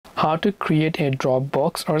How to create a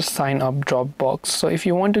Dropbox or sign up Dropbox. So if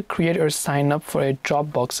you want to create or sign up for a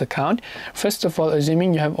Dropbox account, first of all,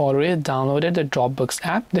 assuming you have already downloaded the Dropbox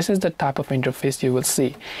app, this is the type of interface you will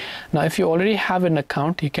see. Now if you already have an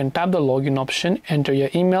account, you can tap the login option, enter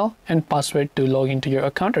your email and password to log into your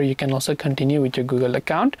account, or you can also continue with your Google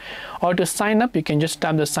account. Or to sign up, you can just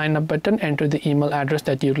tap the sign up button, enter the email address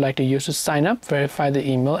that you'd like to use to sign up, verify the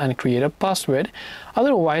email and create a password.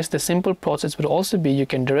 Otherwise, the simple process would also be you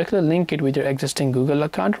can directly link it with your existing Google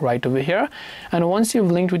account right over here. And once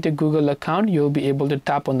you've linked with your Google account, you'll be able to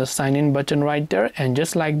tap on the sign in button right there. And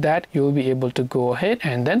just like that, you'll be able to go ahead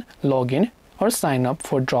and then log in or sign up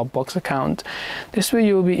for Dropbox account. This way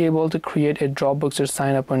you'll be able to create a Dropbox or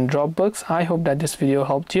sign up on Dropbox. I hope that this video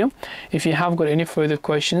helped you. If you have got any further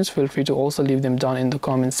questions, feel free to also leave them down in the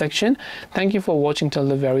comment section. Thank you for watching till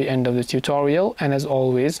the very end of the tutorial, and as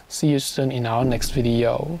always, see you soon in our next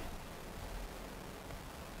video.